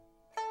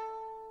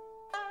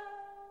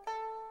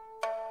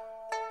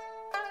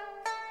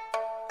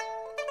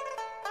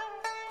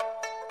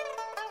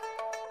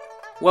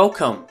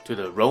Welcome to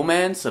the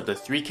Romance of the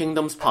Three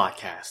Kingdoms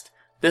podcast.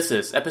 This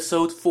is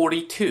episode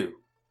 42.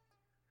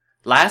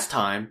 Last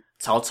time,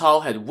 Cao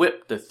Cao had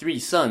whipped the three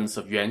sons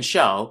of Yuan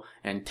Shao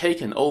and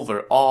taken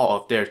over all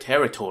of their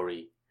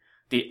territory.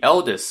 The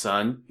eldest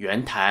son,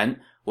 Yuan Tan,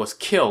 was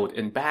killed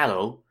in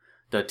battle.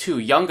 The two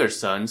younger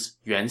sons,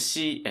 Yuan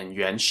Xi and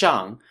Yuan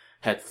Shang,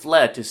 had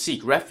fled to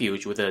seek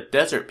refuge with a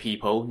desert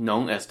people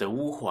known as the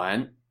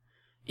Wuhuan.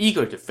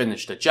 Eager to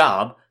finish the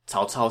job,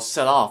 Cao Cao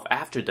set off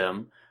after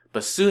them,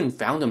 but soon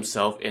found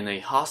himself in a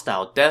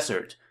hostile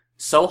desert,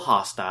 so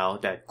hostile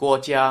that Guo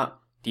Jia,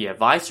 the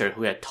advisor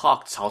who had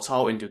talked Cao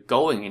Cao into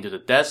going into the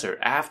desert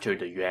after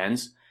the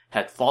Yuans,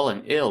 had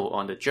fallen ill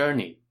on the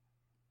journey.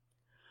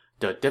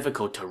 "The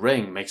difficult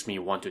terrain makes me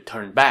want to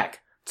turn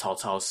back," Cao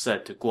Cao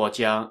said to Guo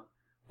Jia.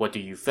 "What do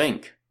you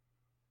think?"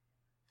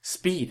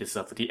 "Speed is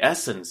of the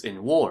essence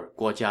in war,"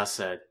 Guo Jia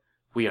said.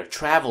 "We are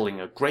traveling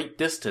a great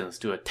distance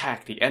to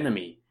attack the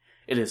enemy.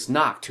 It is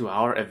not to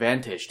our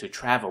advantage to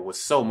travel with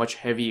so much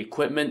heavy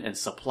equipment and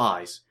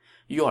supplies.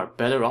 You are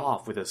better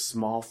off with a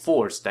small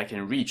force that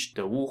can reach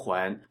the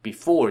Wuhuan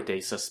before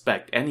they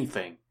suspect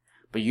anything.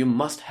 But you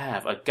must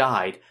have a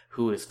guide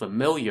who is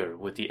familiar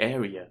with the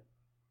area."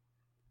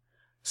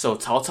 So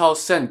Cao Cao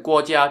sent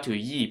Guo Jia to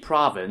Yi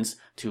province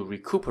to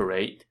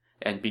recuperate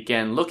and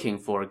began looking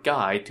for a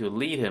guide to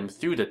lead him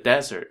through the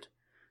desert.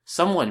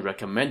 Someone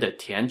recommended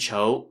Tian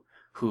Chou,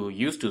 who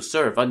used to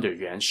serve under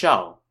Yuan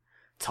Shao.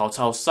 Cao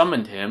Cao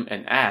summoned him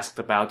and asked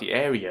about the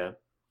area,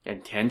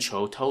 and Tian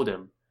Chou told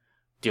him,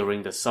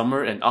 "During the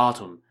summer and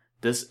autumn,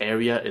 this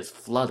area is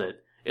flooded.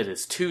 It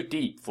is too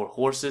deep for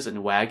horses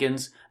and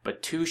wagons,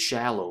 but too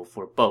shallow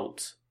for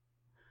boats."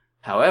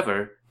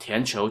 However,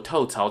 Tian Chou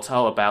told Cao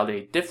Cao about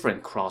a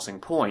different crossing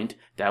point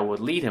that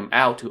would lead him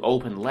out to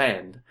open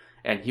land,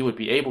 and he would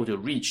be able to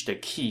reach the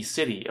key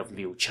city of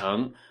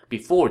Liucheng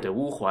before the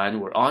Wuhuan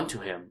were onto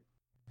him.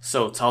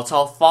 So Cao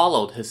Cao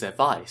followed his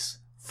advice.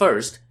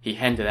 First, he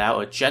handed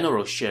out a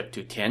generalship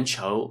to Tian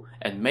Chou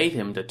and made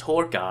him the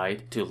tour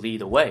guide to lead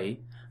the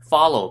way,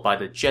 followed by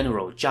the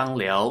general Zhang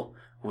Liao,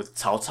 with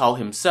Cao Cao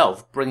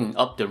himself bringing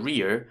up the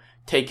rear,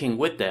 taking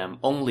with them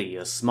only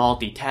a small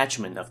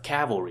detachment of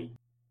cavalry.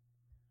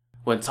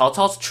 When Cao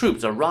Cao's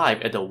troops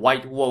arrived at the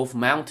White Wolf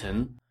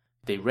Mountain,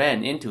 they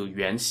ran into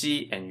Yuan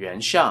Xi and Yuan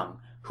Shang,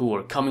 who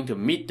were coming to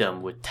meet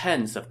them with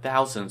tens of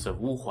thousands of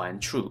Wuhuan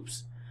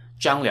troops.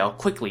 Zhang Liao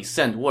quickly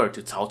sent word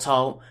to Cao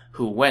Cao,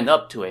 who went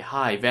up to a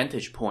high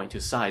vantage point to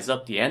size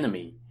up the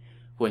enemy.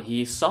 When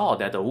he saw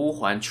that the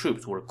Wuhuan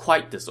troops were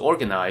quite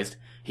disorganized,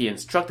 he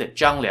instructed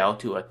Zhang Liao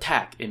to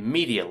attack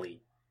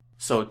immediately.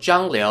 So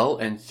Zhang Liao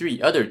and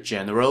three other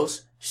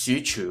generals,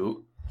 Xu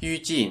Chu, Yu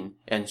Jin,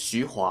 and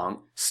Xu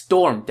Huang,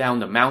 stormed down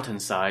the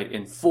mountainside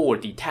in 4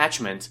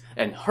 detachments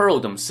and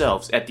hurled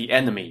themselves at the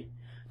enemy.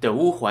 The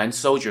Wuhuan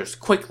soldiers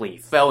quickly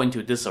fell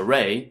into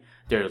disarray.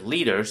 Their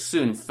leader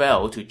soon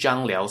fell to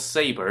Zhang Liao's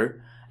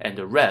saber, and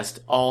the rest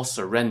all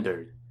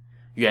surrendered.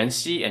 Yuan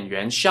Xi and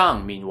Yuan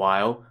Shang,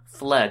 meanwhile,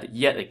 fled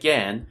yet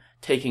again,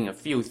 taking a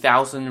few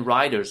thousand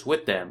riders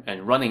with them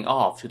and running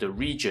off to the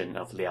region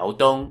of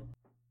Liaodong.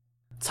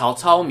 Cao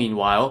Cao,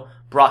 meanwhile,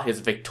 brought his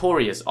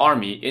victorious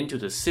army into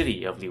the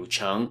city of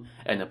Liucheng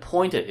and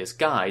appointed his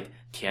guide,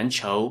 Tian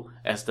Chou,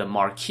 as the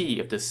marquis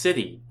of the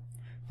city.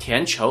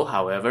 Tian Chou,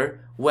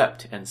 however,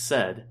 wept and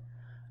said,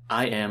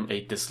 "I am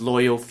a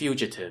disloyal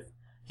fugitive.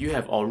 You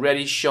have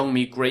already shown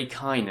me great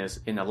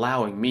kindness in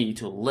allowing me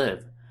to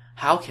live.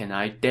 How can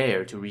I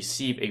dare to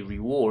receive a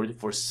reward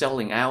for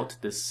selling out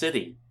this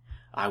city?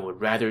 I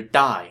would rather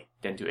die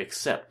than to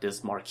accept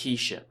this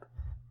marquiship."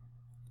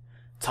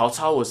 Cao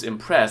Cao was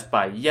impressed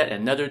by yet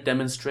another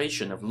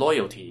demonstration of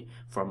loyalty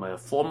from a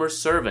former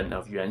servant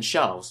of Yuan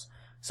Shao's,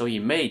 so he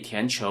made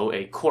Tian Chou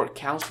a court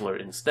counselor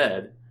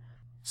instead.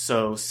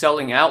 So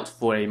selling out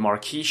for a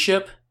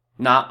marquiship?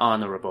 Not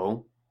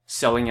honorable.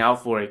 Selling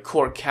out for a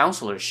court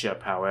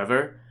counselorship,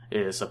 however,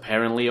 is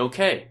apparently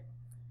okay.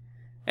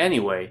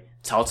 Anyway,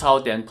 Cao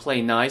Cao then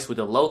played nice with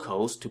the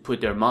locals to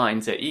put their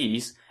minds at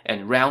ease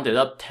and rounded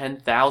up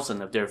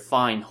 10,000 of their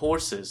fine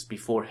horses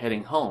before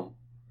heading home.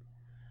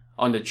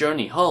 On the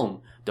journey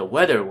home, the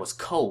weather was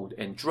cold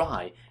and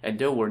dry, and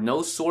there were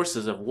no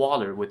sources of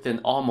water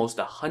within almost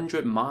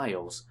 100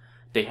 miles.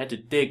 They had to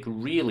dig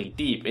really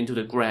deep into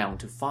the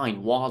ground to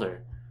find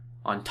water.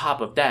 On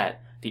top of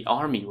that, the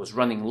army was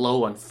running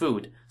low on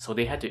food, so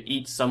they had to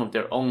eat some of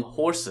their own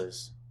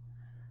horses.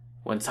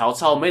 When Cao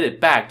Cao made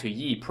it back to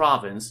Yi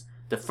province,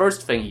 the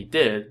first thing he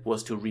did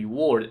was to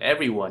reward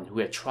everyone who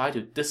had tried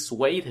to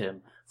dissuade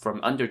him from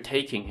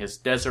undertaking his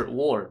desert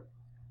war.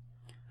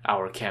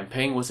 "Our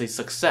campaign was a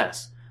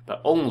success, but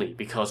only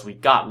because we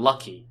got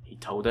lucky," he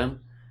told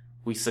them.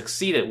 "We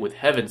succeeded with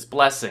heaven's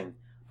blessing,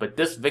 but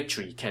this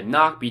victory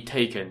cannot be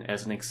taken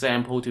as an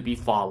example to be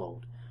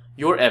followed.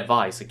 Your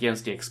advice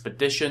against the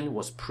expedition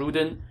was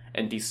prudent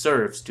and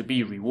deserves to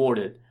be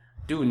rewarded.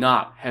 Do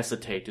not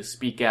hesitate to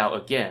speak out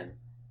again."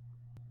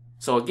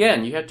 So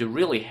again, you have to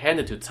really hand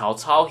it to Cao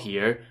Cao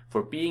here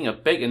for being a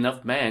big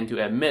enough man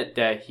to admit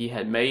that he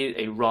had made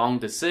a wrong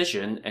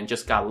decision and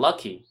just got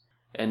lucky.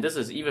 And this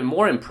is even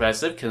more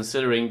impressive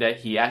considering that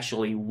he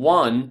actually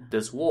won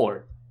this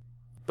war.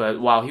 But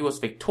while he was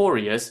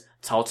victorious,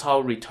 Cao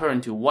Cao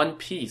returned to one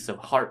piece of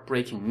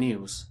heartbreaking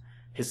news.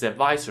 His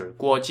advisor,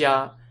 Guo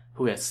Jia,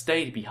 who had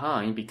stayed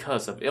behind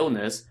because of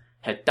illness,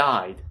 had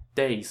died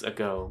days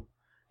ago.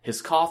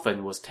 His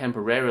coffin was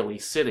temporarily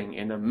sitting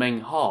in the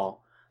main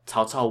hall.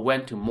 Cao Cao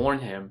went to mourn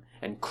him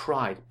and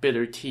cried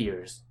bitter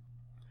tears.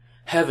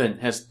 "Heaven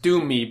has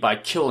doomed me by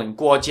killing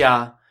Guo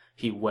Jia,"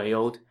 he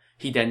wailed.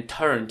 He then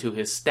turned to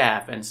his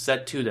staff and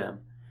said to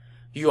them,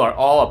 "You are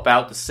all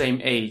about the same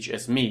age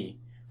as me,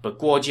 but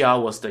Guo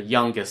Jia was the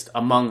youngest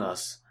among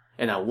us,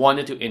 and I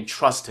wanted to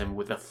entrust him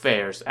with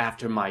affairs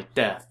after my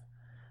death.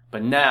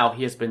 But now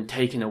he has been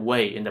taken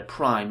away in the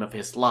prime of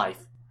his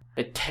life.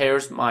 It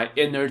tears my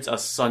innards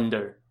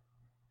asunder."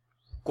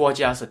 Guo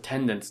Jia's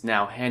attendants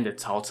now handed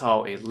Cao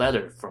Cao a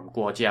letter from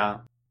Guo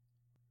Jia.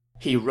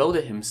 "He wrote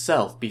it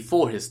himself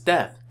before his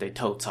death," they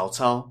told Cao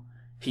Cao.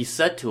 "He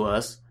said to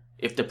us,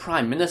 if the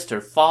prime minister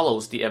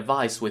follows the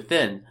advice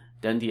within,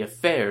 then the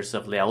affairs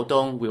of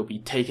Liaodong will be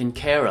taken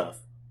care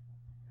of."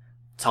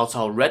 Cao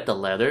Cao read the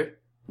letter,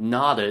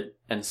 nodded,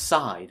 and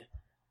sighed.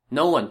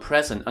 No one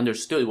present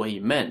understood what he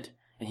meant,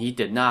 and he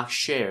did not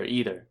share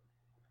either.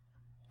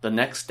 The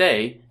next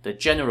day, the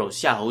general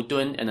Xiahou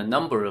Dun and a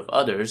number of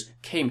others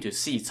came to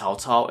see Cao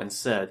Cao and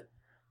said,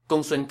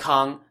 "Gongsun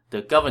Kang,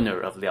 the governor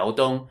of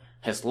Liaodong,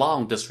 has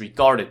long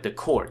disregarded the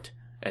court,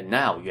 and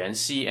now Yuan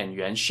Xi and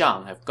Yuan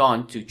Shang have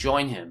gone to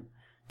join him.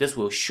 This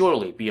will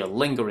surely be a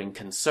lingering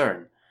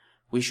concern.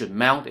 We should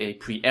mount a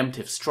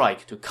preemptive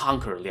strike to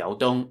conquer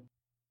Liaodong."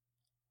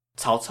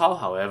 Cao Cao,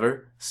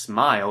 however,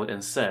 smiled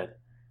and said,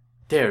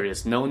 "There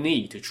is no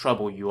need to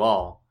trouble you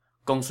all.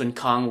 Gongsun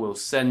Kang will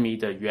send me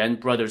the Yuan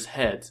brothers'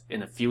 heads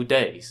in a few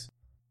days."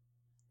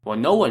 Well,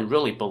 no one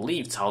really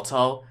believed Cao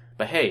Cao,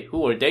 but hey, who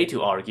were they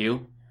to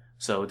argue?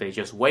 So they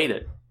just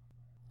waited.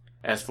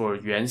 As for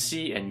Yuan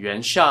Xi and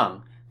Yuan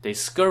Shang, they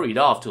scurried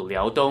off to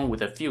Liaodong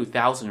with a few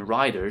thousand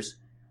riders.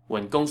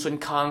 When Gongsun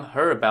Kang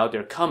heard about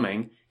their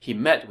coming, he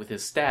met with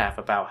his staff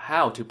about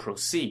how to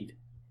proceed.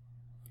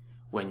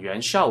 When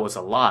Yuan Shao was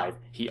alive,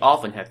 he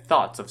often had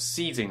thoughts of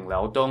seizing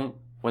Liaodong.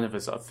 One of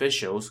his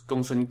officials,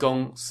 Gongsun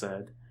Gong,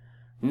 said,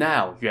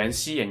 "Now Yuan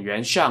Xi and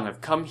Yuan Shang have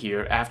come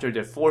here after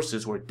their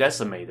forces were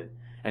decimated,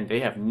 and they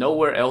have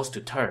nowhere else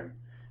to turn.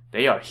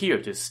 They are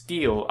here to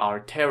steal our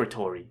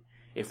territory.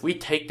 If we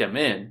take them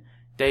in,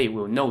 they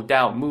will no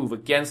doubt move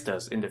against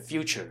us in the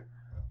future.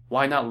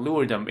 Why not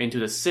lure them into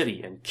the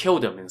city and kill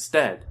them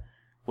instead?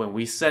 When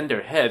we send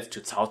their heads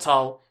to Cao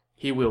Cao,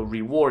 he will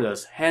reward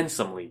us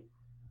handsomely."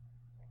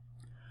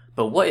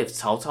 "But what if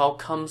Cao Cao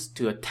comes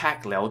to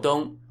attack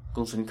Liaodong?"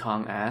 Gongsun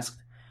Kang asked.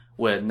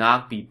 "Would it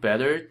not be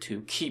better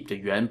to keep the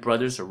Yuan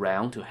brothers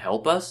around to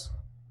help us?"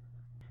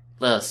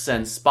 "Let us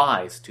send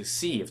spies to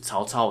see if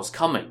Cao Cao is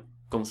coming,"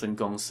 Gongsun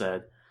Gong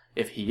said.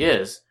 "If he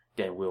is,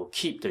 then we'll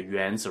keep the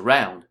Yuans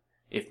around.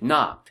 If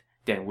not,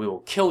 then we will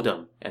kill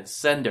them and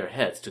send their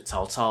heads to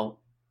Cao Cao."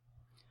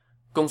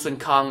 Gongsun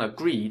Kang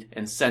agreed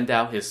and sent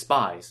out his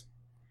spies.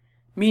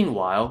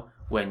 Meanwhile,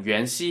 when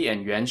Yuan Xi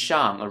and Yuan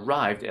Shang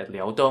arrived at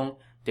Liaodong,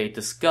 they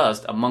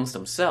discussed amongst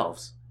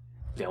themselves.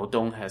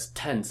 "Liaodong has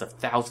tens of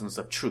thousands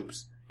of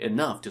troops,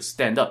 enough to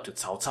stand up to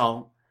Cao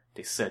Cao,"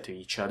 they said to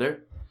each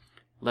other.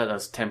 "Let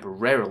us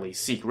temporarily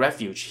seek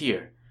refuge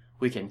here.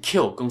 We can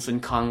kill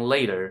Gongsun Kang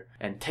later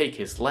and take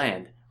his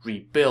land,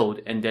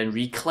 rebuild and then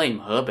reclaim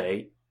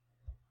Hebei."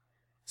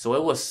 So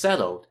it was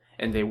settled,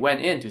 and they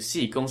went in to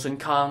see Gongsun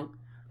Kang.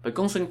 But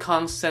Gongsun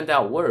Kang sent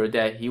out word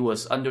that he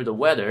was under the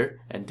weather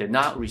and did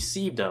not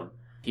receive them.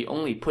 He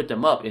only put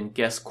them up in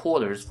guest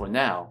quarters for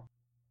now.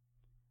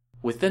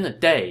 Within a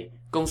day,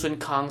 Gongsun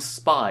Kang's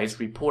spies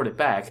reported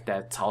back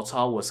that Cao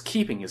Cao was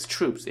keeping his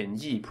troops in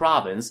Yi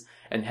province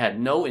and had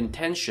no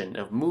intention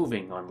of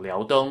moving on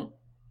Liaodong.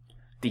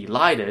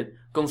 Delighted,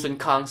 Gongsun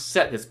Kang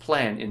set his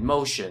plan in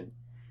motion.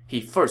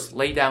 He first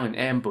laid down an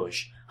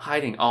ambush,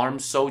 hiding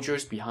armed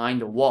soldiers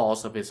behind the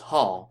walls of his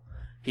hall.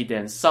 He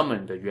then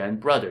summoned the Yuan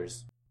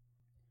brothers.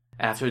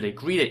 After they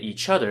greeted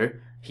each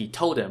other, he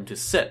told them to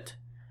sit.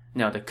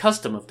 Now the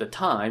custom of the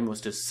time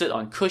was to sit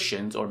on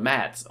cushions or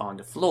mats on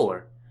the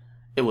floor.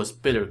 It was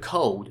bitter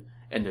cold,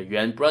 and the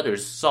Yuan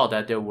brothers saw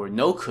that there were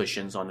no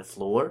cushions on the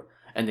floor,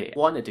 and they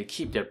wanted to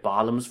keep their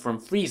bottoms from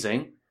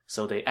freezing,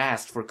 so they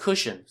asked for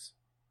cushions.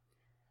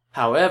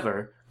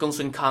 However,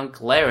 Gongsun Kang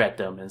glared at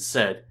them and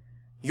said,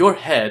 "Your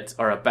heads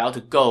are about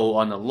to go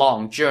on a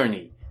long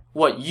journey.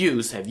 What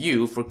use have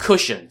you for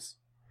cushions?"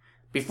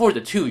 Before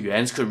the two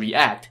Yuans could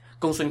react,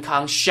 Gongsun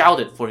Kang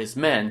shouted for his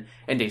men,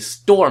 and they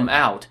stormed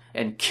out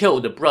and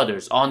killed the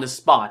brothers on the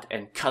spot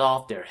and cut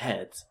off their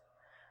heads.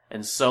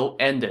 And so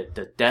ended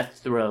the death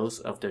throes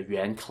of the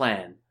Yuan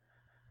clan.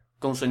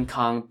 Gongsun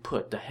Kang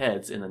put the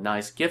heads in a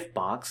nice gift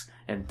box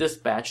and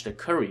dispatched a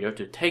courier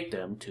to take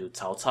them to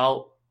Cao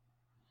Cao.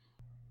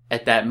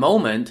 At that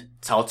moment,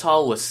 Cao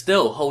Cao was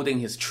still holding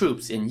his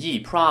troops in Yi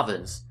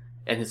province,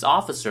 and his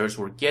officers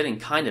were getting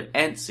kind of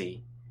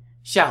antsy.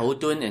 Xiahou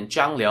Dun and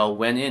Zhang Liao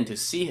went in to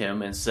see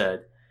him and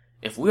said,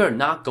 If we are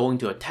not going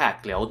to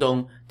attack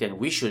Liaodong, then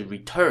we should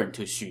return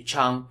to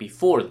Xuchang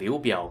before Liu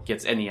Biao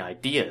gets any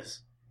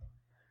ideas.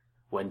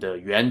 When the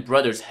Yuan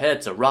brothers'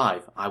 heads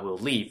arrive, I will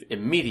leave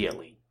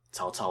immediately,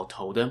 Cao Cao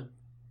told them.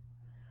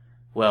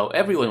 Well,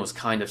 everyone was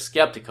kind of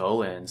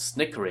skeptical and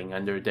snickering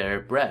under their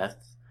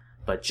breath,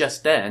 but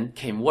just then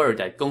came word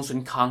that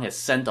Gongsun Kang had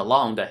sent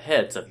along the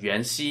heads of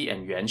Yuan Xi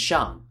and Yuan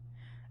Shang.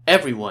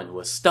 Everyone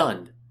was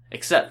stunned,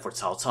 except for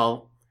Cao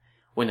Cao.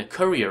 When the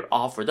courier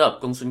offered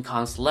up Gongsun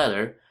Kang's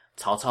letter,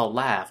 Cao Cao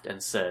laughed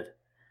and said,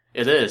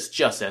 "It is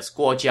just as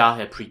Guo Jia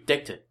had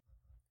predicted."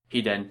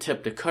 He then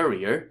tipped the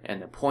courier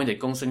and appointed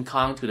Gongsun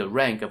Kang to the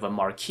rank of a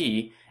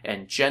marquis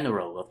and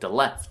general of the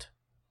left.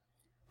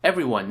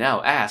 Everyone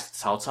now asked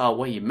Cao Cao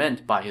what he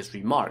meant by his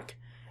remark,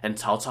 and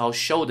Cao Cao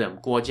showed them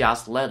Guo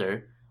Jia's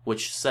letter,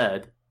 which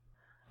said,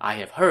 "I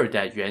have heard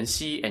that Yuan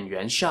Xi and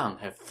Yuan Shang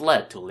have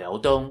fled to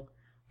Liaodong.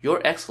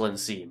 Your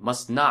Excellency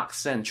must not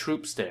send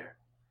troops there.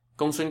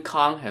 Gongsun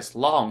Kang has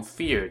long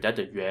feared that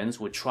the Yuans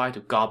would try to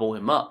gobble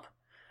him up,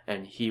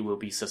 and he will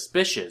be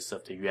suspicious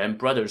of the Yuan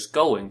brothers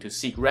going to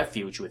seek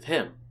refuge with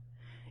him.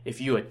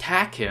 If you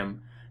attack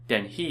him,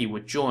 then he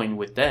would join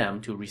with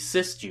them to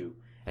resist you,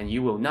 and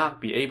you will not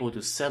be able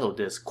to settle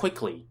this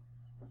quickly.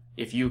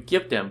 If you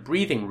give them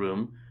breathing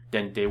room,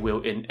 then they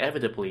will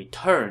inevitably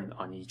turn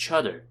on each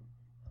other."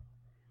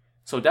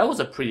 So that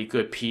was a pretty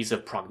good piece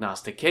of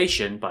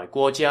prognostication by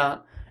Guo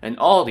Jia, and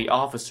all the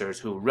officers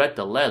who read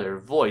the letter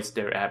voiced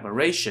their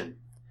admiration.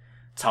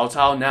 Cao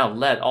Cao now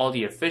led all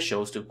the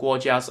officials to Guo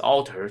Jia's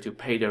altar to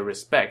pay their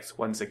respects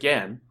once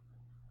again.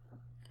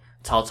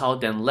 Cao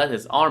Cao then led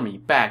his army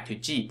back to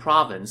Ji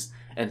province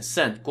and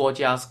sent Guo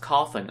Jia's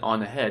coffin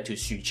on ahead to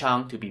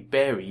Xuchang to be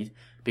buried,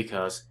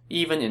 because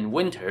even in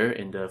winter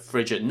in the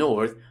frigid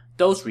north,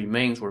 those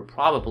remains were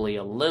probably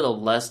a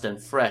little less than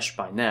fresh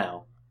by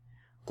now.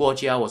 Guo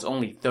Jia was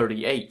only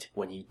 38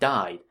 when he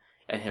died,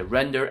 and had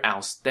rendered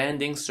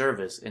outstanding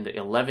service in the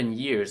 11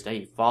 years that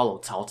he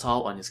followed Cao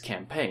Cao on his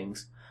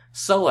campaigns,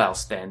 so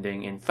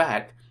outstanding, in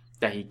fact,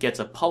 that he gets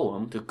a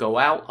poem to go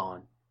out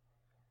on.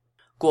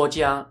 Guo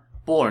Jia,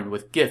 born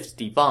with gifts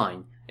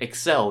divine,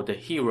 excelled the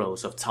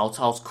heroes of Cao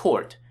Cao's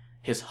court,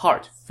 his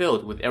heart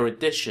filled with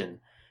erudition,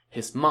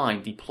 his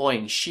mind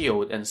deploying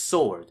shield and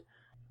sword.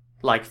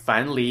 Like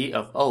Fan Li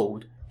of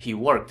old, he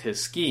worked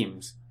his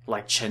schemes.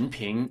 Like Chen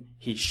Ping,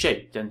 he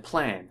shaped and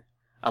planned.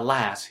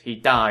 Alas, he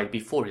died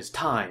before his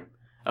time,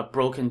 a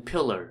broken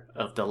pillar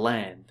of the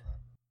land.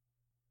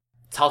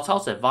 Cao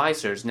Cao's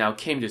advisors now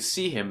came to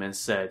see him and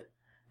said,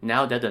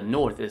 "Now that the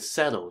north is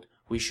settled,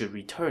 we should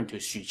return to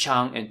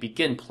Xuchang and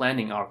begin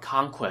planning our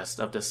conquest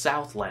of the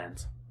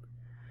southlands."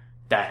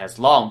 "That has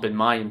long been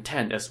my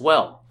intent as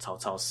well,"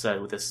 Cao Cao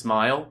said with a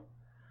smile.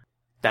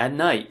 That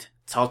night,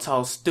 Cao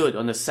Cao stood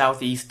on the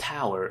southeast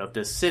tower of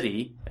the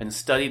city and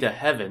studied the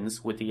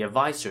heavens with the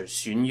advisor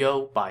Xun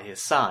You by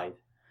his side.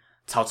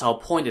 Cao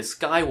Cao pointed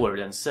skyward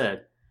and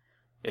said,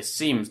 "It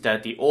seems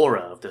that the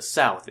aura of the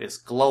south is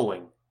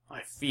glowing.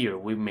 I fear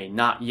we may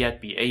not yet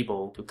be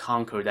able to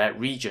conquer that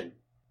region."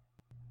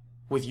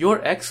 "With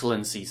your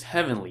Excellency's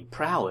heavenly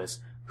prowess,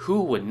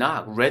 who would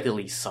not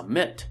readily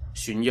submit?"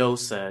 Xun You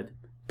said,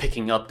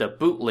 picking up the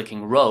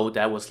bootlicking road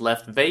that was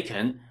left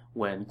vacant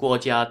when Guo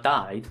Jia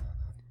died.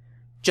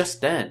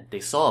 Just then, they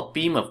saw a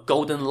beam of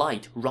golden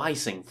light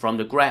rising from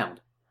the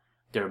ground.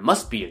 "There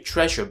must be a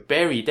treasure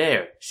buried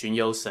there," Xun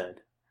You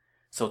said.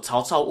 So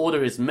Cao Cao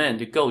ordered his men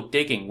to go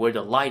digging where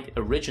the light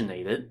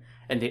originated,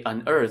 and they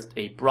unearthed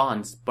a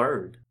bronze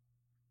bird.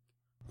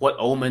 "What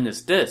omen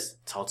is this?"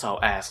 Cao Cao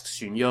asked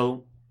Xun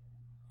You.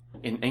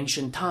 "In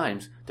ancient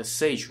times, the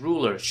sage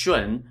ruler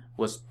Shun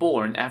was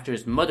born after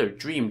his mother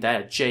dreamed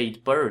that a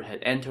jade bird had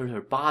entered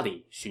her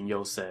body," Xun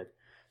You said.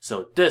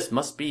 "So this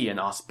must be an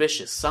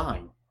auspicious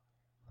sign."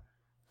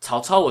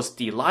 Cao Cao was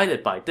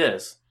delighted by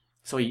this,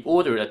 so he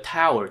ordered a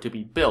tower to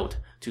be built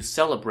to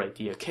celebrate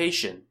the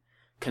occasion.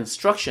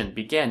 Construction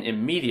began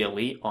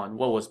immediately on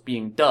what was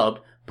being dubbed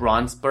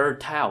Bronze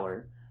Bird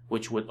Tower,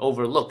 which would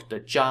overlook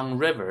the Zhang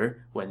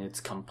River when it's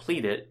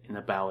completed in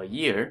about a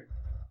year.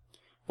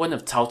 One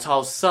of Cao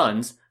Cao's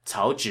sons,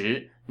 Cao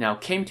Zhi, now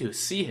came to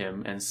see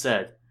him and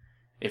said,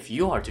 "If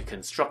you are to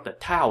construct a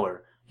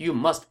tower, you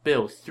must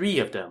build 3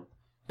 of them.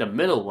 The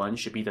middle one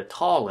should be the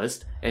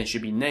tallest and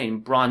should be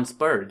named Bronze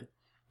Bird.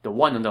 The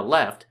one on the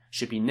left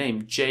should be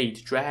named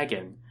Jade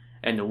Dragon,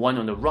 and the one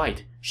on the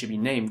right should be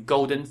named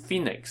Golden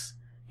Phoenix.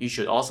 You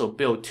should also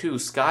build 2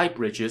 sky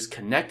bridges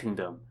connecting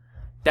them.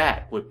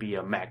 That would be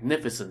a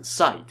magnificent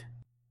sight."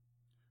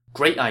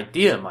 "Great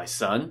idea, my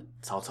son,"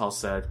 Cao Cao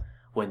said.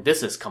 "When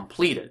this is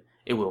completed,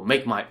 it will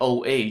make my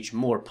old age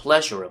more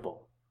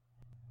pleasurable."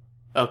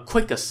 A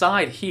quick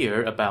aside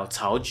here about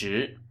Cao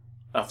Zhi.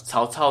 Of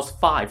Cao Cao's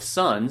 5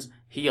 sons,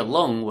 he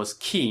alone was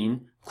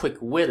keen,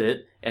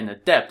 quick-witted, and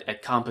adept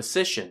at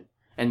composition,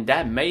 and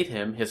that made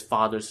him his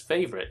father's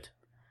favorite.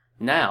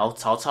 Now,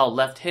 Cao Cao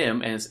left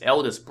him and his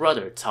eldest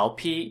brother Cao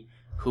Pi,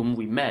 whom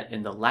we met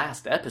in the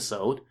last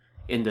episode,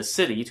 in the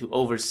city to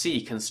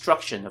oversee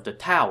construction of the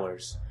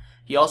towers.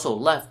 He also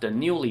left the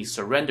newly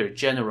surrendered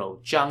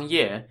general Zhang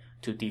Ye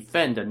to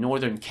defend the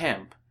northern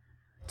camp.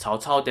 Cao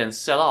Cao then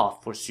set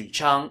off for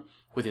Xuchang,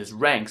 with his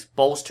ranks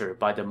bolstered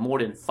by the more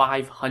than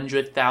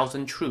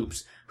 500,000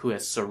 troops who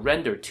had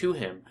surrendered to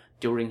him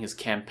during his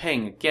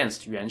campaign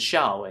against Yuan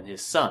Shao and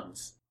his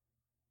sons.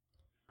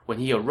 When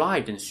he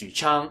arrived in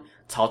Xuchang,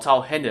 Cao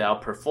Cao handed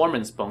out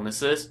performance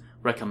bonuses,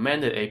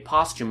 recommended a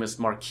posthumous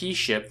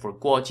marquiship for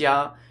Guo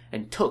Jia,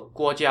 and took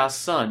Guo Jia's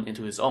son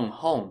into his own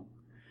home.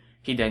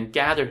 He then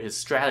gathered his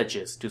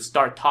strategists to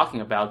start talking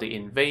about the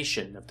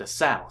invasion of the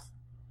south.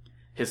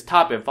 His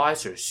top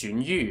advisor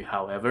Xun Yu,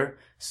 however,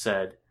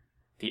 said,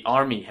 "The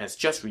army has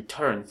just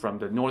returned from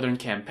the northern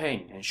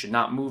campaign and should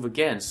not move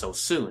again so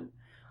soon.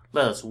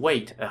 Let us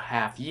wait a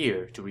half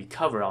year to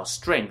recover our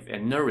strength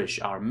and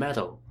nourish our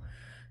mettle.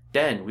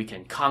 Then we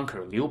can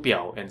conquer Liu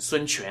Biao and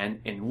Sun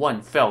Quan in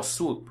one fell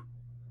swoop."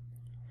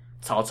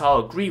 Cao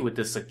Cao agreed with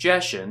this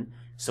suggestion,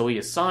 so he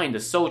assigned the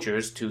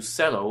soldiers to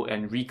settle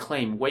and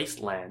reclaim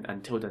wasteland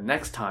until the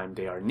next time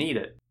they are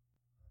needed.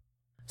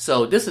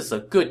 So this is a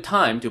good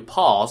time to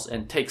pause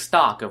and take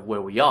stock of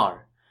where we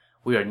are.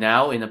 We are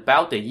now in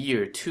about the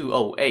year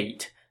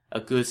 208, a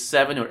good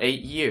 7 or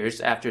 8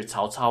 years after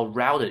Cao Cao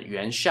routed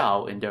Yuan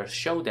Shao in their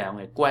showdown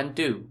at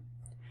Guandu.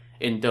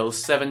 In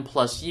those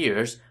 7+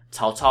 years,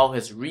 Cao Cao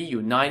has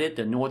reunited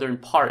the northern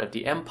part of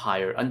the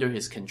empire under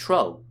his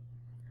control.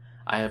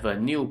 I have a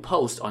new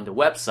post on the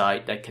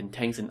website that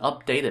contains an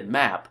updated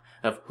map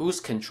of who's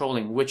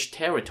controlling which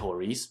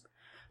territories.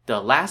 The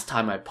last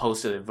time I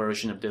posted a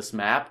version of this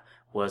map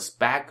was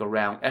back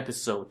around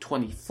episode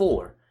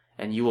 24,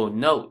 and you will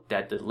note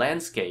that the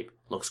landscape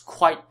looks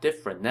quite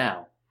different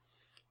now.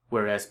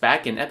 Whereas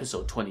back in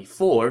episode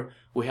 24,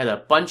 we had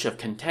a bunch of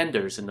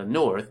contenders in the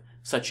north,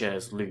 such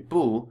as Lu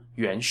Bu,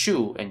 Yuan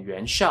Shu, and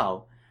Yuan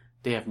Shao.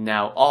 They have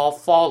now all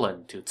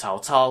fallen to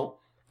Cao Cao,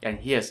 and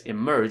he has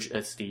emerged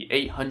as the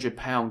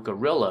 800-pound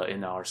gorilla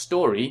in our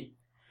story.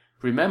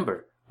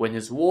 Remember, when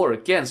his war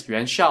against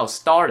Yuan Shao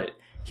started,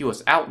 he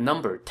was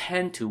outnumbered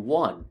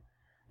 10-1.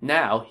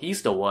 Now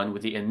he's the one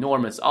with the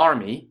enormous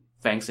army,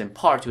 thanks in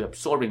part to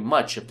absorbing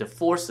much of the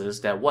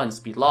forces that once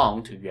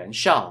belonged to Yuan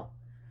Shao.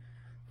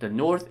 The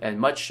north and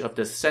much of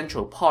the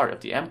central part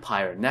of the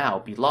empire now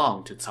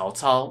belong to Cao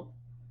Cao.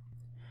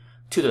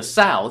 To the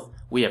south,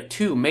 we have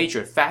 2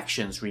 major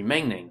factions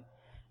remaining.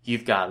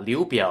 You've got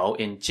Liu Biao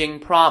in Jing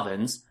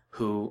province,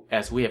 who,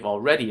 as we have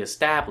already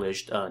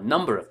established a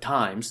number of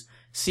times,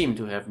 seemed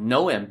to have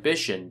no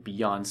ambition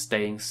beyond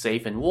staying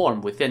safe and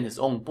warm within his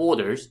own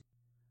borders.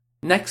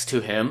 Next to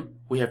him,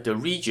 we have the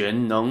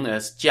region known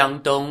as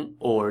Jiangdong,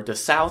 or the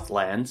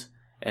Southlands,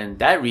 and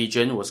that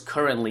region was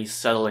currently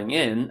settling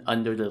in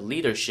under the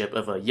leadership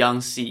of a young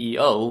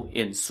CEO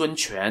in Sun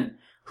Quan,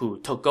 who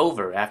took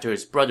over after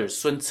his brother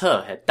Sun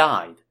Ce had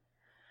died.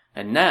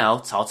 And now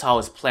Cao Cao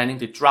is planning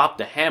to drop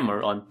the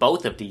hammer on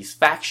both of these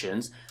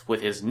factions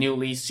with his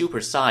newly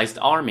supersized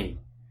army.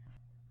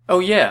 Oh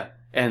yeah,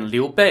 and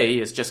Liu Bei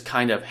is just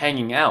kind of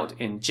hanging out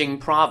in Jing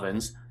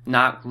province,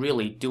 not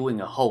really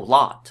doing a whole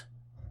lot.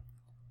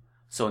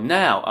 So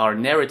now our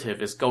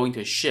narrative is going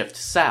to shift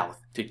south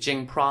to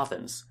Jing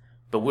province,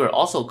 but we're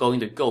also going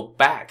to go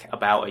back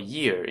about a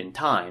year in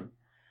time.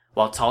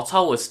 While Cao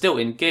Cao was still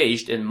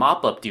engaged in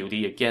mop-up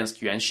duty against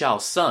Yuan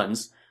Shao's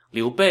sons,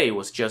 Liu Bei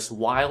was just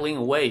whiling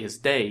away his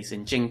days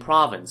in Jing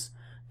province,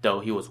 though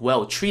he was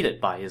well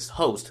treated by his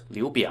host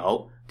Liu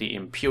Biao, the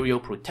imperial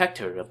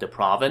protector of the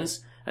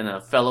province, and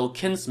a fellow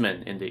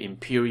kinsman in the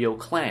imperial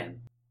clan.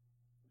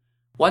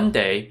 One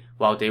day,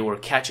 while they were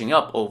catching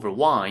up over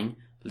wine,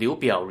 Liu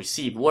Biao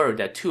received word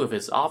that 2 of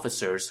his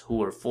officers who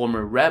were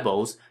former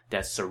rebels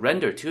that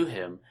surrendered to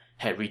him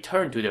had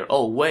returned to their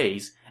old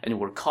ways and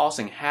were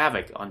causing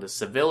havoc on the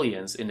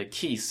civilians in the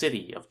key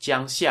city of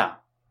Jiangxia.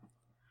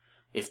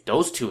 "If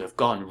those 2 have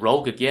gone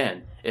rogue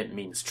again, it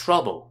means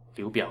trouble,"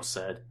 Liu Biao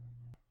said.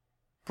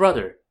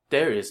 "Brother,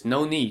 there is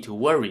no need to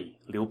worry,"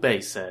 Liu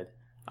Bei said.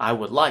 "I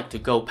would like to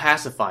go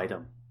pacify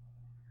them."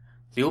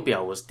 Liu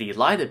Biao was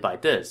delighted by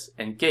this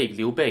and gave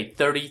Liu Bei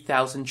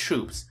 30,000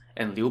 troops,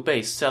 and Liu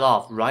Bei set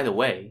off right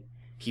away.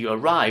 He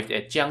arrived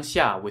at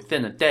Jiangxia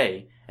within a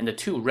day, and the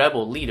 2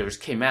 rebel leaders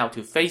came out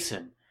to face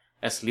him.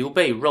 As Liu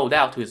Bei rode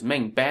out to his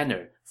main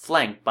banner,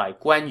 flanked by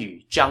Guan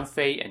Yu, Zhang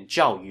Fei, and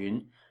Zhao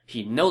Yun,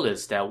 he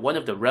noticed that one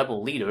of the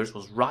rebel leaders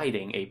was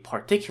riding a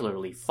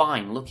particularly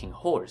fine-looking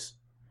horse.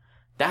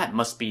 "That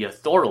must be a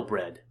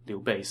thoroughbred," Liu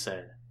Bei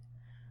said.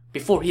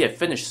 Before he had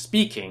finished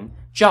speaking,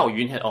 Zhao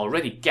Yun had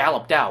already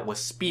galloped out with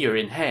spear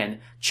in hand,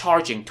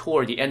 charging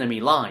toward the enemy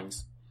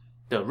lines.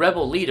 The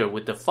rebel leader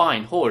with the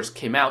fine horse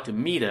came out to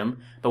meet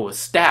him, but was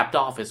stabbed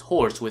off his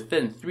horse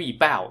within 3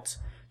 bouts.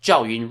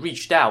 Zhao Yun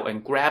reached out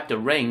and grabbed the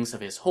reins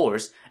of his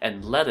horse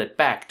and led it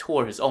back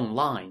toward his own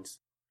lines.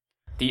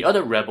 The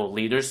other rebel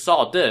leaders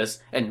saw this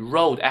and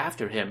rode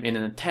after him in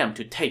an attempt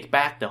to take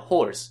back the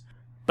horse.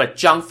 But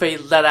Zhang Fei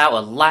let out a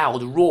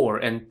loud roar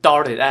and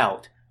darted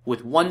out.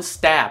 With one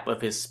stab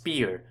of his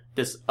spear,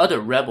 this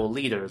other rebel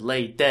leader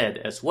lay dead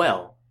as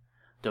well.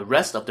 The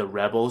rest of the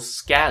rebels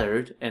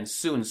scattered and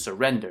soon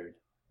surrendered.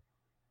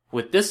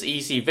 With this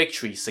easy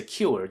victory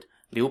secured,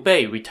 Liu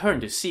Bei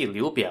returned to see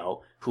Liu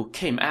Biao, who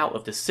came out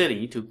of the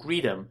city to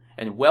greet him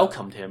and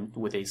welcomed him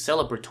with a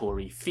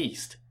celebratory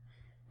feast.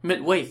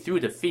 Midway through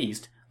the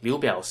feast, Liu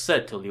Biao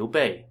said to Liu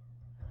Bei,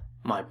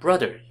 "My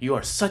brother, you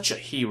are such a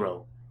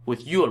hero.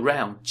 With you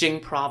around, Jing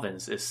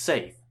province is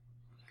safe.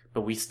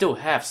 But we still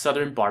have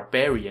southern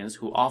barbarians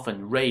who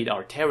often raid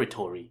our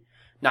territory,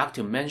 not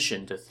to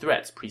mention the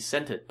threats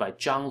presented by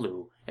Zhang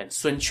Lu and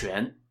Sun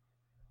Quan."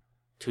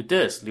 To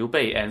this, Liu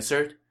Bei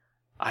answered,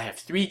 "I have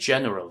 3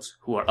 generals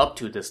who are up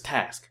to this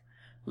task.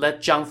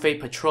 Let Zhang Fei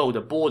patrol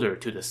the border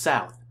to the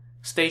south,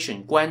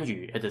 station Guan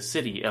Yu at the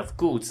city of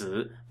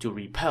Guzi to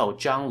repel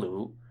Zhang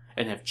Lu,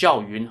 and have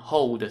Zhao Yun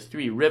hold the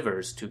 3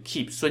 rivers to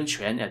keep Sun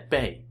Quan at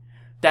bay.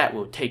 That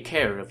will take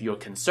care of your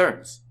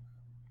concerns."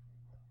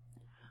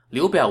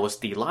 Liu Biao was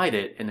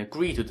delighted and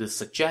agreed to this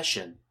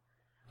suggestion.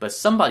 But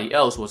somebody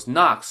else was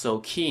not so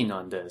keen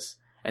on this,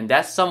 and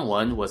that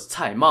someone was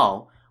Cai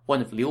Mao,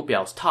 one of Liu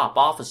Biao's top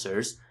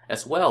officers,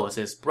 as well as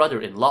his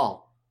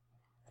brother-in-law.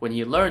 When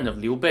he learned of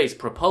Liu Bei's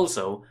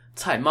proposal,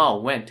 Cai Mao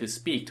went to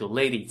speak to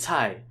Lady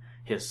Cai,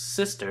 his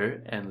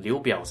sister and Liu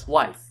Biao's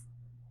wife.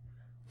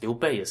 "Liu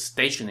Bei is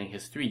stationing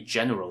his 3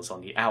 generals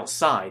on the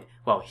outside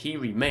while he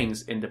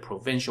remains in the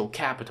provincial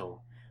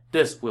capital.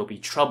 This will be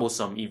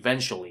troublesome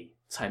eventually,"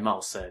 Cai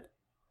Mao said.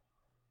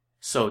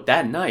 So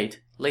that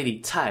night, Lady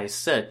Cai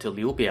said to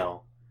Liu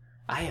Biao,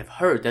 "I have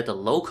heard that the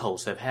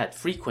locals have had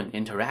frequent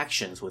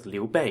interactions with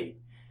Liu Bei.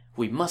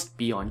 We must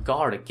be on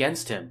guard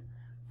against him.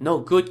 No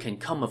good can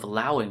come of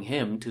allowing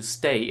him to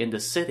stay in the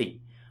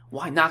city.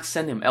 Why not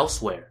send him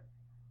elsewhere?"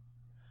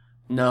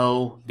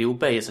 "No, Liu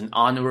Bei is an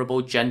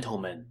honorable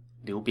gentleman,"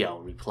 Liu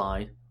Biao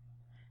replied.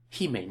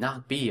 "He may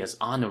not be as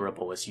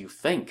honorable as you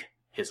think,"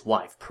 his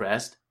wife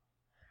pressed.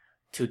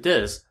 To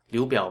this,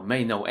 Liu Biao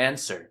made no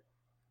answer.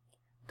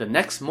 The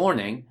next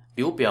morning,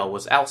 Liu Biao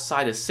was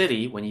outside the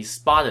city when he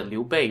spotted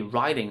Liu Bei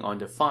riding on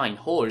the fine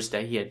horse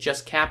that he had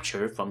just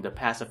captured from the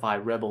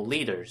pacified rebel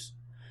leaders.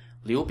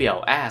 Liu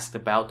Biao asked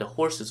about the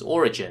horse's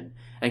origin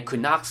and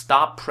could not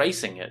stop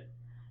praising it.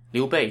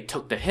 Liu Bei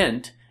took the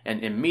hint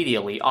and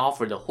immediately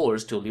offered the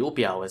horse to Liu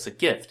Biao as a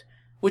gift,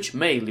 which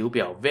made Liu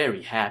Biao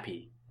very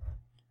happy.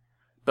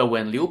 But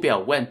when Liu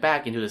Biao went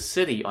back into the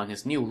city on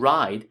his new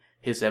ride,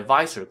 his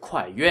advisor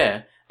Kuai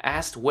Yue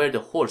asked where the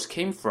horse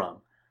came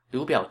from.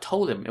 Liu Biao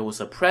told him it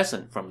was a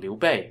present from Liu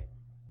Bei.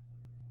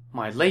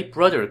 "My late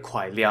brother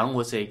Kuai Liang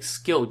was a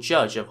skilled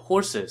judge of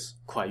horses,"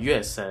 Kuai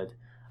Yue said.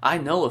 "I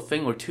know a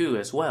thing or two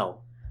as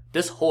well.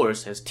 This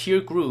horse has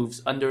tear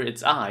grooves under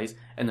its eyes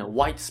and a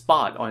white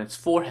spot on its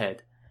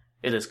forehead.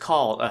 It is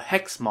called a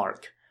hex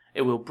mark.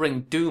 It will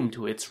bring doom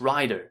to its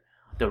rider.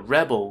 The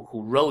rebel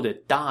who rode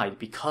it died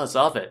because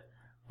of it.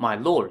 My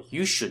lord,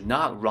 you should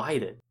not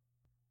ride it."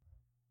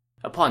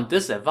 Upon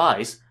this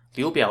advice,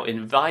 Liu Biao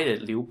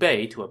invited Liu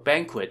Bei to a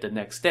banquet the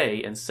next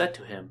day and said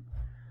to him,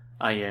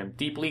 "I am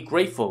deeply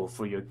grateful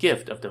for your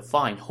gift of the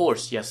fine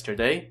horse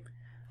yesterday.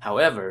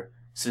 However,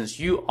 since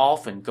you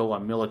often go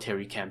on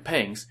military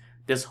campaigns,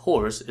 this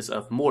horse is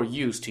of more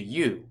use to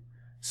you,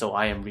 so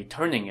I am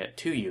returning it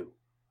to you."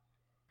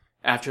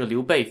 After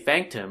Liu Bei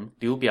thanked him,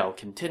 Liu Biao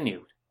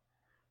continued,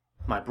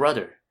 "My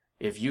brother,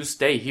 if you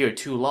stay here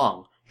too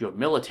long, your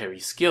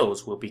military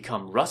skills will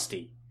become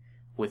rusty.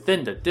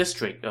 Within the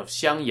district of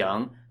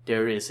Xiangyang,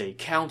 there is a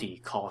county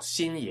called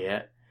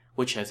Xinye,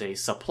 which has a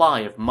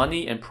supply of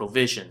money and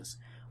provisions.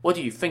 What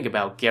do you think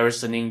about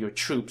garrisoning your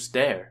troops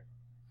there?"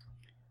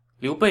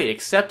 Liu Bei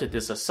accepted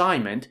this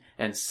assignment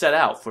and set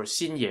out for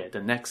Xinye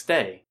the next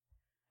day.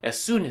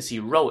 As soon as he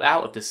rode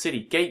out of the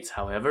city gates,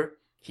 however,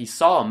 he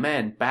saw a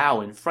man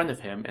bow in front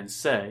of him and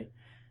say,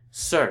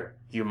 "Sir,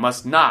 you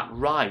must not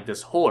ride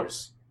this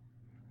horse."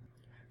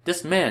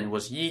 This man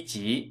was Yi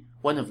Ji,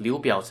 one of Liu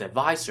Biao's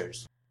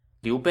advisors.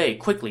 Liu Bei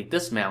quickly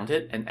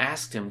dismounted and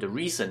asked him the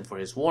reason for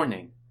his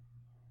warning.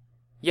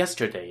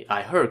 "Yesterday,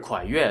 I heard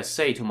Kuai Yue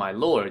say to my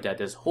lord that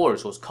this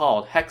horse was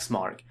called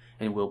Hexmark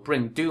and will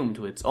bring doom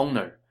to its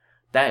owner.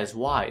 That is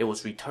why it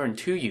was returned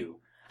to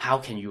you. How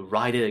can you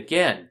ride it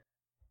again?"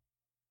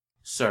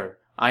 "Sir,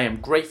 I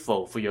am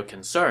grateful for your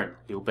concern,"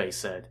 Liu Bei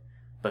said.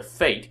 "But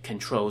fate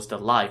controls the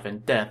life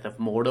and death of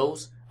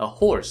mortals. A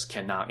horse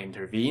cannot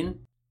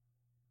intervene."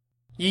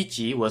 Yi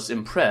Ji was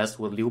impressed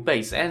with Liu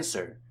Bei's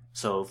answer,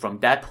 so from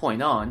that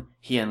point on,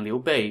 he and Liu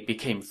Bei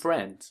became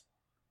friends.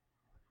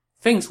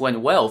 Things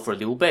went well for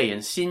Liu Bei in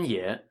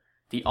Xinye.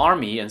 The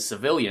army and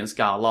civilians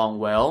got along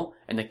well,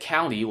 and the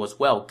county was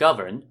well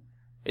governed.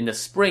 In the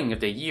spring of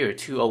the year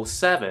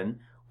 207,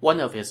 one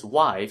of his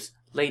wives,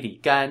 Lady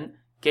Gan,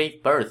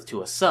 gave birth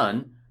to a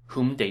son,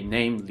 whom they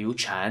named Liu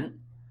Chan.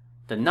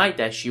 The night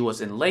that she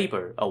was in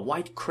labor, a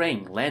white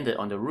crane landed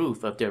on the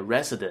roof of their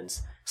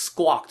residence,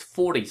 squawked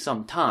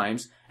 40-some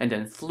times, and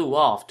then flew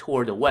off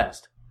toward the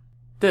west.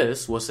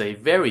 This was a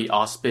very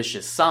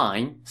auspicious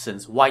sign,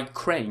 since white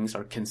cranes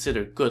are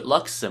considered good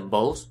luck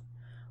symbols.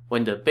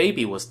 When the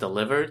baby was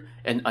delivered,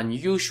 an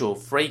unusual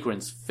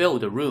fragrance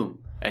filled the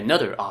room,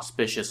 another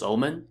auspicious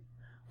omen.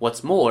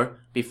 What's more,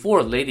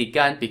 before Lady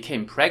Gan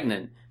became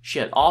pregnant, she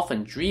had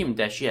often dreamed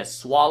that she had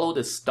swallowed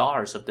the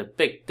stars of the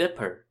Big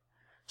Dipper.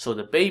 so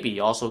the baby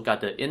also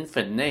got the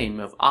infant name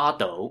of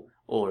Ado,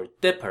 or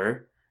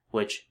Dipper,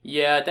 which,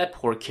 yeah, that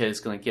poor kid is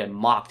gonna get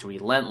mocked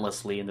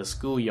relentlessly in the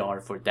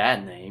schoolyard for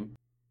that name.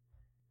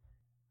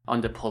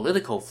 On the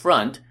political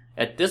front,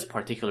 at this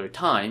particular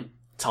time,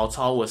 Cao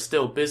Cao was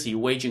still busy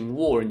waging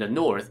war in the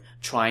north,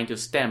 trying to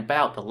stamp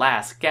out the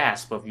last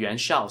gasp of Yuan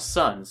Shao's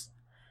sons.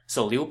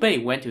 So Liu Bei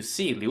went to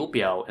see Liu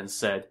Biao and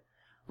said,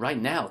 "Right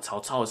now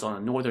Cao Cao is on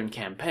a northern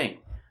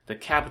campaign. The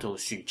capital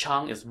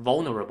Xuchang is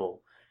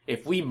vulnerable.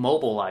 If we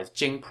mobilize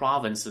Jing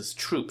province's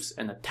troops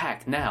and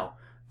attack now,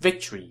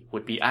 victory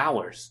would be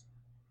ours."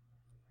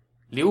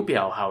 Liu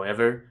Biao,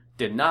 however,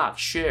 did not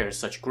share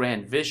such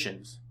grand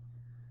visions.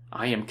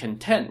 "I am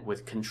content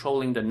with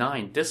controlling the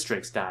 9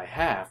 districts that I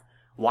have.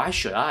 Why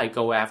should I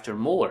go after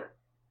more?"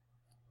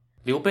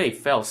 Liu Bei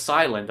fell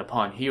silent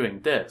upon hearing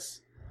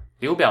this.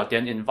 Liu Biao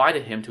then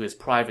invited him to his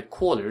private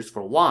quarters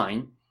for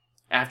wine.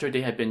 After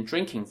they had been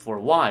drinking for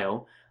a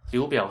while,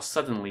 Liu Biao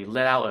suddenly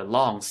let out a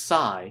long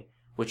sigh,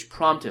 which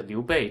prompted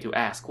Liu Bei to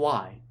ask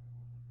why.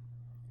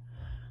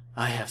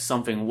 "I have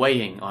something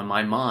weighing on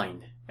my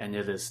mind, and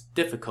it is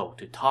difficult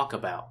to talk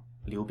about,"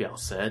 Liu Biao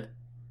said.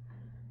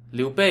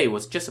 Liu Bei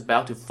was just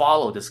about to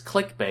follow this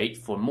clickbait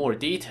for more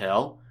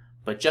detail,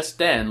 but just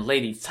then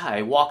Lady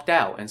Cai walked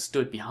out and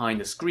stood behind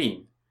the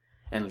screen,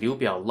 and Liu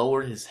Biao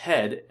lowered his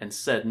head and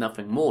said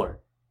nothing more.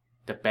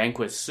 The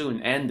banquet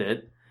soon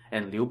ended,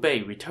 and Liu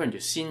Bei returned to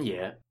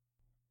Xinye.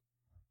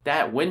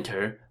 That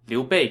winter,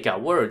 Liu Bei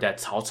got word that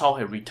Cao Cao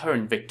had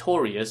returned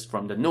victorious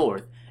from the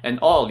north, and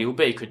all Liu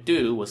Bei could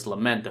do was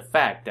lament the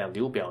fact that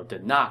Liu Biao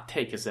did not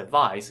take his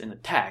advice and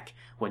attack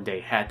when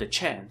they had the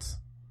chance.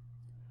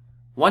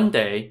 One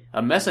day,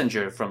 a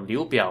messenger from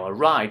Liu Biao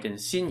arrived in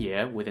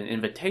Xinye with an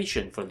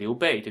invitation for Liu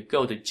Bei to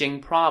go to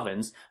Jing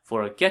province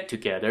for a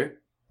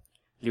get-together.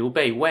 Liu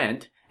Bei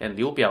went, and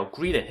Liu Biao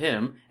greeted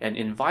him and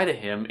invited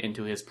him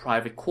into his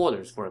private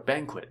quarters for a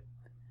banquet.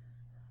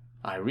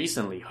 "I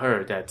recently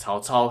heard that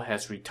Cao Cao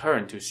has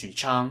returned to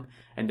Xuchang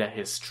and that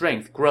his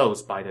strength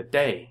grows by the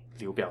day,"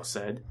 Liu Biao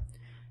said.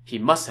 "He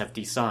must have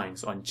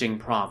designs on Jing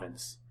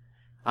province.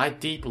 I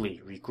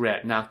deeply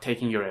regret not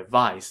taking your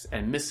advice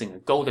and missing a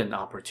golden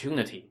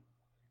opportunity."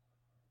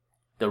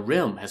 "The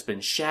realm has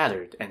been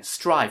shattered and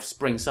strife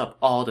springs up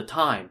all the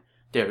time.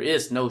 There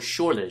is no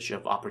shortage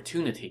of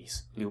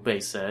opportunities," Liu Bei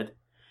said.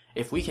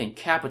 "If we can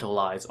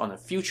capitalize on a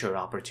future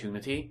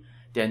opportunity,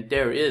 then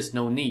there is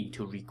no need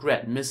to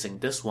regret missing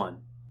this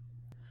one."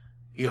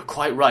 "You're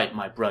quite right,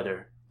 my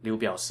brother," Liu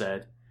Biao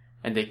said,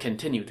 and they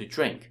continued to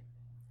drink.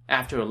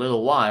 After a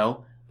little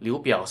while, Liu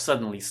Biao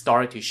suddenly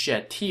started to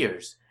shed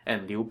tears,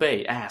 and Liu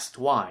Bei asked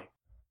why.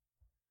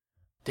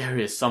 "There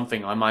is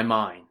something on my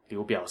mind,"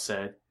 Liu Biao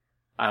said.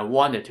 "I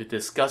wanted to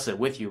discuss it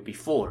with you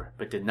before,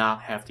 but did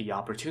not have the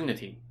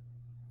opportunity."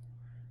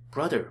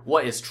 "Brother,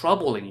 what is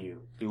troubling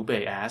you?" Liu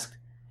Bei asked.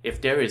 "If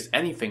there is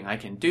anything I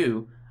can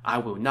do, I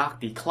will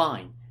not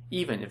decline,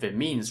 even if it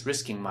means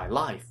risking my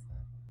life."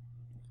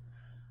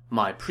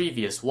 "My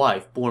previous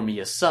wife bore me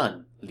a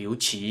son, Liu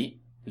Qi,"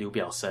 Liu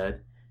Biao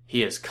said.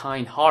 "He is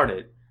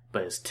kind-hearted,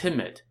 but is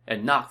timid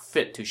and not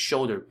fit to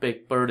shoulder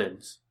big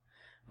burdens.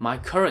 My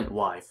current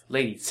wife,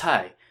 Lady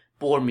Cai,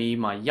 bore me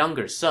my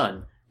younger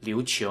son,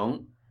 Liu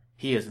Qiong.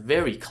 He is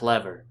very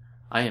clever.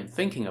 I am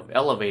thinking of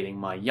elevating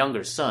my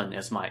younger son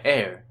as my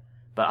heir,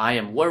 but I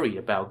am worried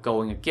about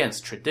going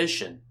against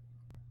tradition.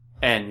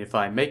 And if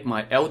I make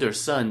my elder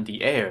son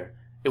the heir,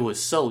 it would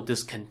sow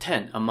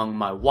discontent among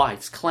my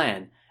wife's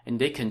clan, and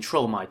they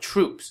control my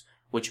troops,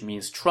 which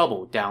means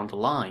trouble down the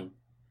line.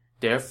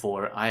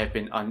 Therefore, I have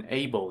been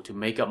unable to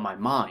make up my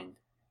mind."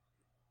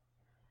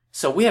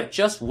 So we have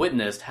just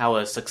witnessed how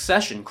a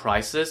succession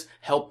crisis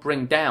helped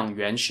bring down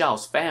Yuan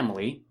Shao's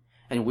family,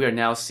 and we are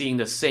now seeing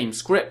the same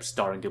script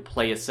starting to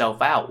play itself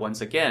out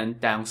once again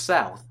down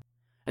south.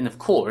 And of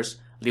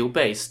course, Liu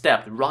Bei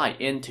stepped right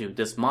into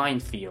this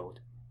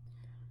minefield.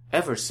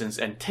 "Ever since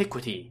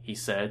antiquity," he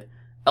said,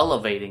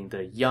 "elevating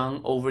the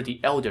young over the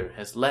elder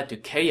has led to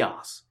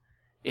chaos.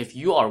 If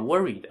you are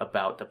worried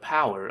about the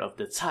power of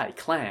the Cai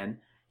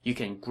clan, you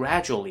can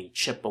gradually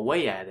chip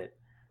away at it,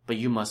 but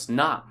you must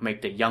not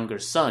make the younger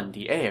son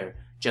the heir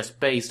just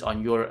based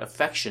on your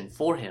affection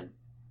for him."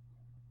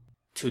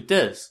 To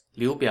this,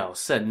 Liu Biao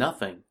said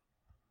nothing.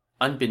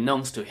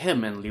 Unbeknownst to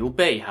him and Liu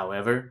Bei,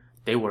 however,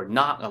 they were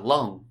not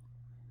alone.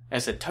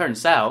 As it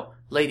turns out,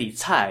 Lady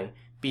Cai,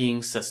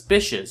 being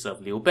suspicious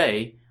of Liu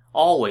Bei,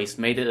 always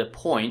made it a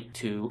point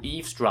to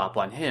eavesdrop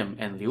on him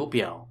and Liu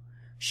Biao.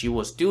 She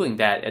was doing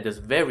that at this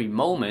very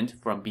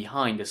moment from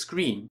behind the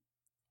screen.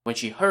 When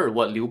she heard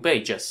what Liu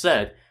Bei just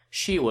said,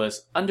 she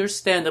was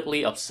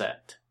understandably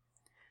upset.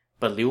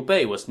 But Liu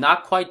Bei was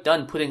not quite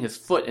done putting his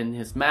foot in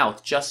his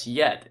mouth just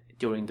yet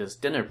during this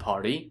dinner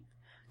party.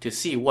 To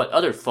see what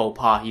other faux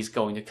pas he's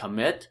going to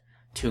commit,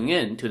 tune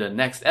in to the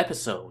next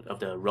episode of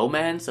the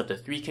Romance of the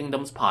Three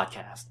Kingdoms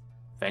podcast.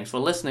 Thanks for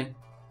listening.